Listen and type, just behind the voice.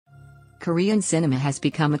Korean cinema has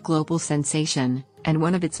become a global sensation, and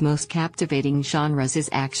one of its most captivating genres is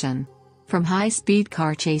action. From high-speed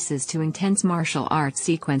car chases to intense martial arts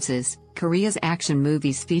sequences, Korea's action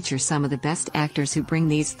movies feature some of the best actors who bring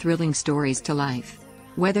these thrilling stories to life.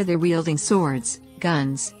 Whether they're wielding swords,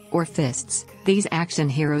 guns, or fists, these action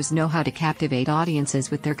heroes know how to captivate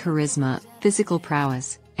audiences with their charisma, physical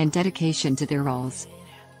prowess, and dedication to their roles.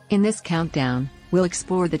 In this countdown, we'll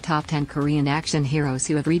explore the top 10 Korean action heroes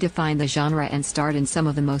who have redefined the genre and starred in some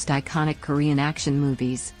of the most iconic Korean action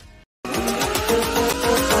movies.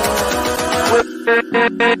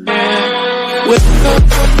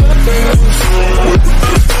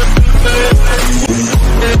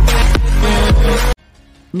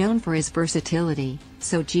 Known for his versatility,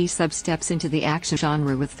 So Ji-sub steps into the action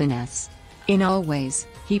genre with finesse. In all ways,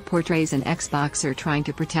 he portrays an ex-boxer trying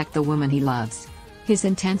to protect the woman he loves. His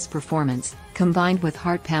intense performance, combined with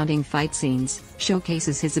heart-pounding fight scenes,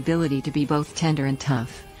 showcases his ability to be both tender and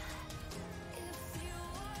tough.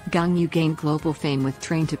 Gong Yoo gained global fame with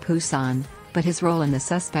Train to Busan, but his role in The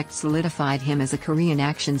Suspect solidified him as a Korean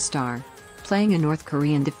action star. Playing a North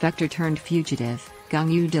Korean defector-turned-fugitive,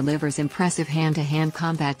 Gong Yoo delivers impressive hand-to-hand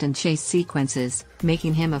combat and chase sequences,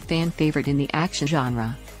 making him a fan favorite in the action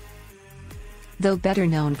genre. Though better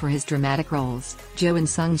known for his dramatic roles, Jo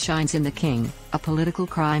In-sung shines in The King, a political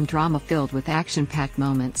crime drama filled with action-packed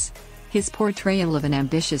moments. His portrayal of an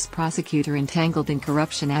ambitious prosecutor entangled in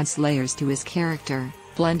corruption adds layers to his character,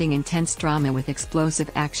 blending intense drama with explosive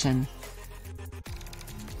action.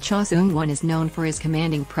 Cha Seung-won is known for his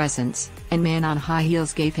commanding presence, and Man on High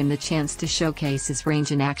Heels gave him the chance to showcase his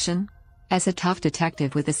range in action. As a tough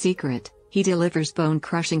detective with a secret, he delivers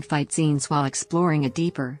bone-crushing fight scenes while exploring a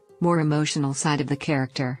deeper, more emotional side of the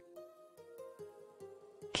character.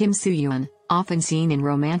 Kim Soo-yeon, often seen in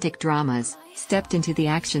romantic dramas, stepped into the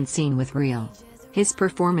action scene with Real. His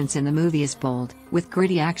performance in the movie is bold, with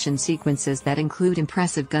gritty action sequences that include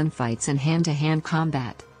impressive gunfights and hand-to-hand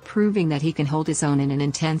combat, proving that he can hold his own in an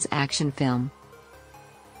intense action film.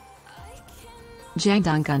 Jang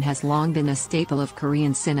Dong-gun has long been a staple of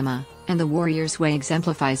Korean cinema, and The Warrior's Way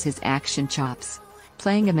exemplifies his action chops.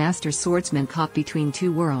 Playing a master swordsman caught between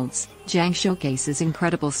two worlds, Jang showcases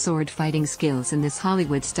incredible sword-fighting skills in this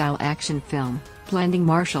Hollywood-style action film, blending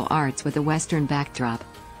martial arts with a Western backdrop.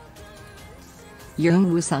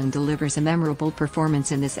 Young Woo-sung delivers a memorable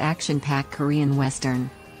performance in this action-packed Korean Western.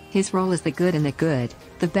 His role as the good and the good,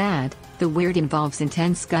 the bad, the weird involves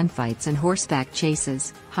intense gunfights and horseback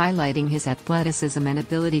chases, highlighting his athleticism and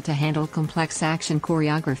ability to handle complex action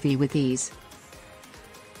choreography with ease.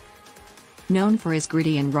 Known for his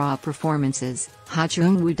gritty and raw performances, Ha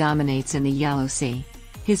Jung-woo dominates in The Yellow Sea.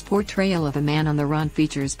 His portrayal of a man on the run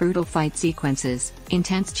features brutal fight sequences,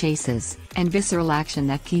 intense chases, and visceral action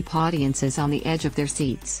that keep audiences on the edge of their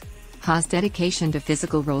seats. Ha's dedication to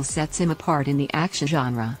physical roles sets him apart in the action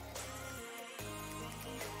genre.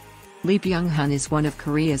 Lee Byung-hun is one of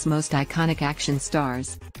Korea's most iconic action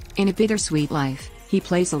stars. In A Bittersweet Life, he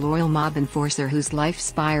plays a loyal mob enforcer whose life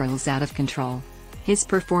spirals out of control. His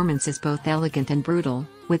performance is both elegant and brutal,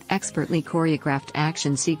 with expertly choreographed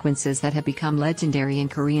action sequences that have become legendary in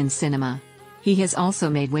Korean cinema. He has also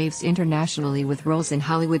made waves internationally with roles in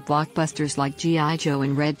Hollywood blockbusters like G.I. Joe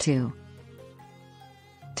and Red 2.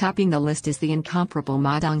 Topping the list is the incomparable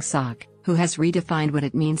Ma Dong-seok, who has redefined what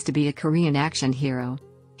it means to be a Korean action hero.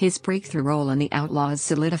 His breakthrough role in The Outlaws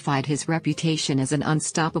solidified his reputation as an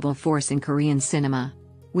unstoppable force in Korean cinema.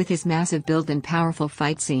 With his massive build and powerful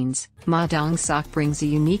fight scenes, Ma Dong-seok brings a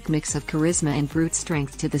unique mix of charisma and brute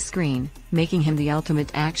strength to the screen, making him the ultimate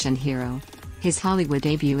action hero. His Hollywood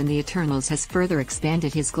debut in The Eternals has further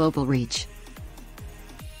expanded his global reach.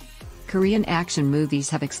 Korean action movies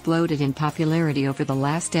have exploded in popularity over the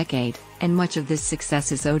last decade, and much of this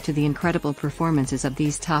success is owed to the incredible performances of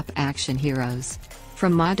these top action heroes.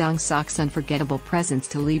 From Ma Dong-seok's unforgettable presence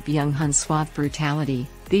to Lee Byung-hun's suave brutality,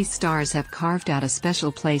 these stars have carved out a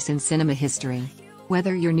special place in cinema history.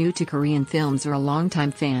 Whether you're new to Korean films or a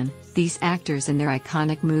longtime fan, these actors and their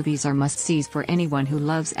iconic movies are must-sees for anyone who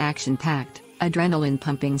loves action-packed,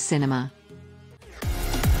 adrenaline-pumping cinema.